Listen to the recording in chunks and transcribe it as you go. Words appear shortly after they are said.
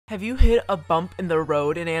Have you hit a bump in the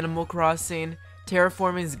road in Animal Crossing?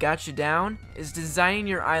 Terraforming's got you down? Is designing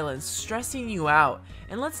your island stressing you out?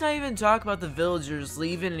 And let's not even talk about the villagers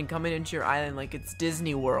leaving and coming into your island like it's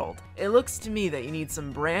Disney World. It looks to me that you need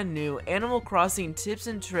some brand new Animal Crossing tips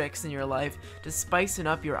and tricks in your life to spicing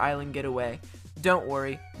up your island getaway. Don't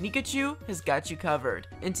worry, Niko has got you covered.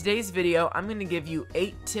 In today's video, I'm going to give you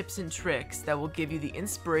 8 tips and tricks that will give you the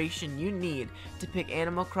inspiration you need to pick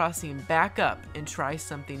Animal Crossing back up and try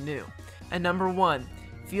something new. And number 1,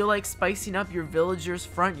 feel like spicing up your villagers'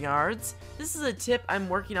 front yards? This is a tip I'm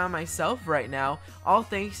working on myself right now, all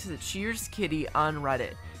thanks to the Cheers Kitty on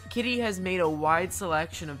Reddit. Kitty has made a wide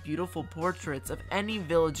selection of beautiful portraits of any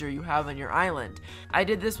villager you have on your island. I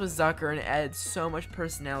did this with Zucker and it added so much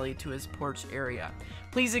personality to his porch area.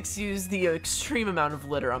 Please excuse the extreme amount of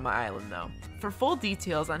litter on my island though. For full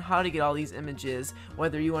details on how to get all these images,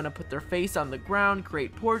 whether you want to put their face on the ground,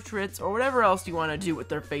 create portraits, or whatever else you want to do with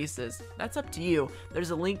their faces, that's up to you.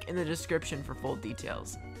 There's a link in the description for full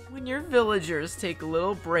details. When your villagers take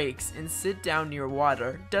little breaks and sit down near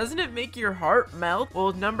water, doesn't it make your heart melt?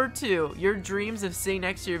 Well, number 2, your dreams of sitting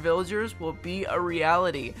next to your villagers will be a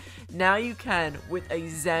reality. Now you can with a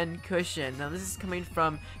Zen cushion. Now this is coming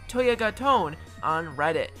from Toyagaton on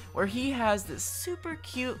Reddit, where he has this super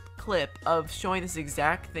cute clip of showing this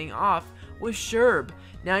exact thing off with Sherb.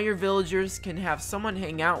 Now your villagers can have someone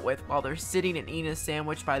hang out with while they're sitting and eating a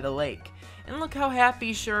sandwich by the lake. And look how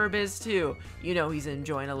happy Sherb is too. You know he's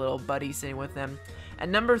enjoying a little buddy sitting with him.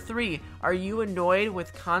 And number 3, are you annoyed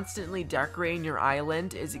with constantly decorating your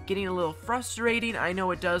island? Is it getting a little frustrating? I know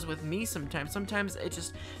it does with me sometimes. Sometimes it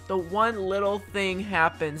just, the one little thing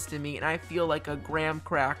happens to me and I feel like a graham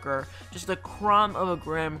cracker, just a crumb of a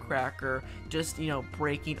graham cracker, just, you know,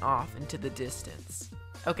 breaking off into the distance.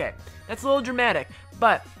 Okay, that's a little dramatic,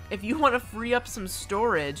 but if you want to free up some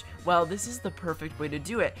storage, well, this is the perfect way to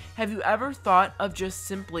do it. Have you ever thought of just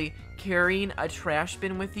simply carrying a trash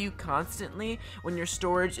bin with you constantly when your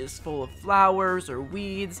storage is full of flowers or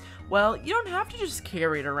weeds? Well, you don't have to just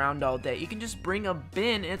carry it around all day. You can just bring a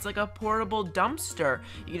bin. It's like a portable dumpster.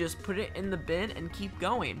 You just put it in the bin and keep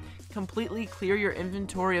going. Completely clear your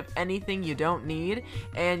inventory of anything you don't need,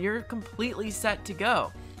 and you're completely set to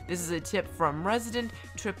go. This is a tip from resident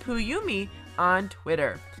Tripuyumi on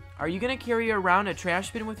Twitter. Are you going to carry around a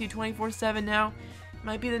trash bin with you 24/7 now?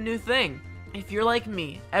 Might be the new thing. If you're like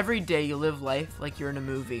me, every day you live life like you're in a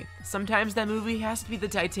movie. Sometimes that movie has to be the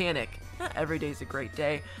Titanic. Not every day's a great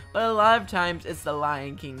day, but a lot of times it's the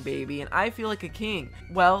Lion King, baby, and I feel like a king.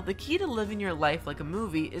 Well, the key to living your life like a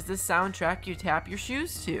movie is the soundtrack you tap your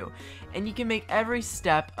shoes to. And you can make every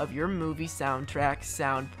step of your movie soundtrack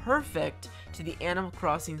sound perfect to the Animal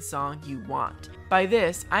Crossing song you want. By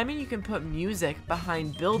this, I mean you can put music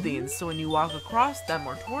behind buildings so when you walk across them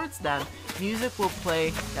or towards them, music will play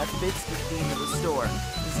that fits the theme of the store.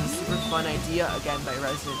 This is a super fun idea, again by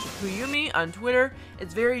resident Tripuyumi on Twitter.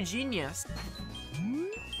 It's very genius.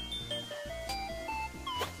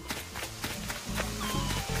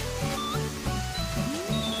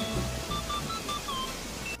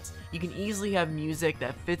 You can easily have music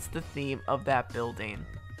that fits the theme of that building.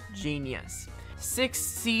 Genius.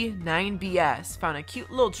 6C9BS found a cute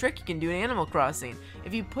little trick you can do in Animal Crossing.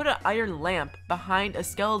 If you put an iron lamp behind a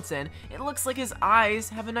skeleton, it looks like his eyes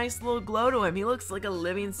have a nice little glow to him. He looks like a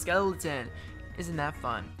living skeleton. Isn't that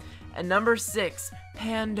fun? And number 6,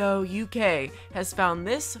 Pando UK has found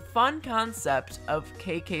this fun concept of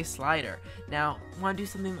KK Slider. Now, want to do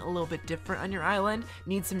something a little bit different on your island?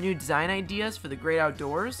 Need some new design ideas for the great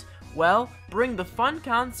outdoors? Well, bring the fun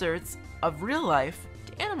concerts of real life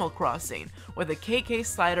to Animal Crossing. With a KK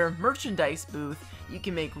Slider merchandise booth you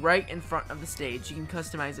can make right in front of the stage. You can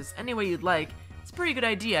customize this any way you'd like. It's a pretty good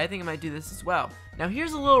idea. I think I might do this as well. Now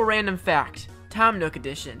here's a little random fact. Tom Nook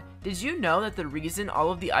edition. Did you know that the reason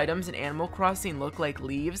all of the items in Animal Crossing look like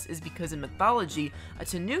leaves is because in mythology, a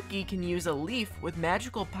tanuki can use a leaf with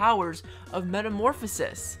magical powers of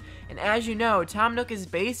metamorphosis? And as you know, Tom Nook is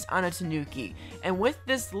based on a tanuki, and with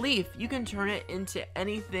this leaf, you can turn it into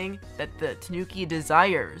anything that the tanuki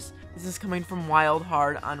desires. This is coming from Wild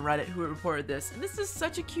Hard on Reddit, who reported this, and this is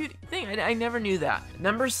such a cute thing. I never knew that.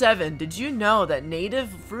 Number 7, did you know that native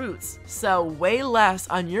fruits sell way less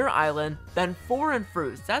on your island than foreign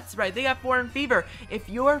fruits? That's right, they got foreign fever. If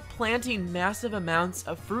you're planting massive amounts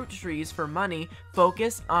of fruit trees for money,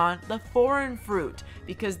 focus on the foreign fruit,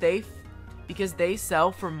 because they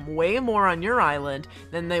sell for way more on your island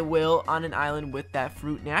than they will on an island with that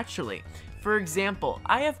fruit naturally. For example,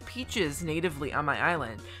 I have peaches natively on my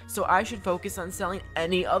island, so I should focus on selling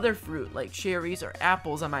any other fruit like cherries or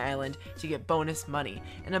apples on my island to get bonus money.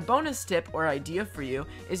 And a bonus tip or idea for you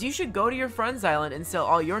is you should go to your friend's island and sell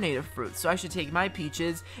all your native fruits. So I should take my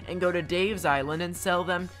peaches and go to Dave's island and sell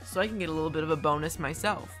them so I can get a little bit of a bonus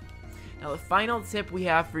myself. Now the final tip we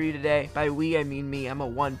have for you today, by we I mean me, I'm a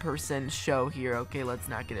one-person show here, okay, let's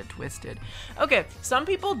not get it twisted. Okay, some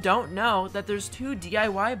people don't know that there's 2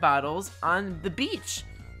 DIY bottles on the beach.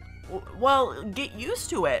 Well, get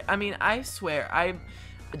used to it. I mean, I swear, I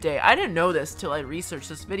didn't know this till I researched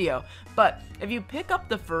this video, but if you pick up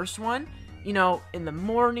the first one, you know, in the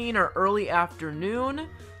morning or early afternoon,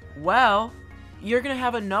 well, you're gonna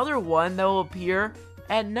have another one that will appear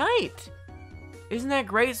at night. Isn't that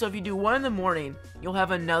great? So if you do one in the morning, you'll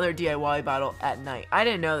have another DIY bottle at night. I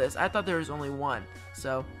didn't know this. I thought there was only one.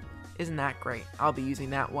 So isn't that great? I'll be using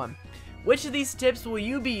that one. Which of these tips will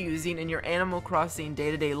you be using in your Animal Crossing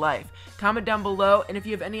day-to-day life? Comment down below, and if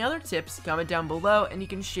you have any other tips, comment down below, and you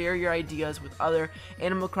can share your ideas with other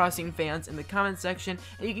Animal Crossing fans in the comment section,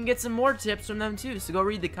 and you can get some more tips from them too, so go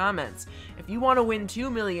read the comments. If you want to win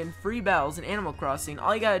 2 million free bells in Animal Crossing,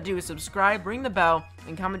 all you gotta do is subscribe, ring the bell,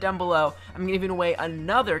 and comment down below. I'm giving away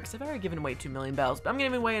another, because I've already given away 2 million bells, but I'm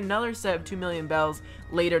giving away another set of 2 million bells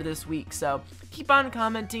later this week, so keep on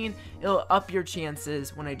commenting. It'll up your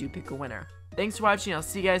chances when I do pick a winner. Thanks for watching. I'll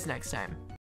see you guys next time.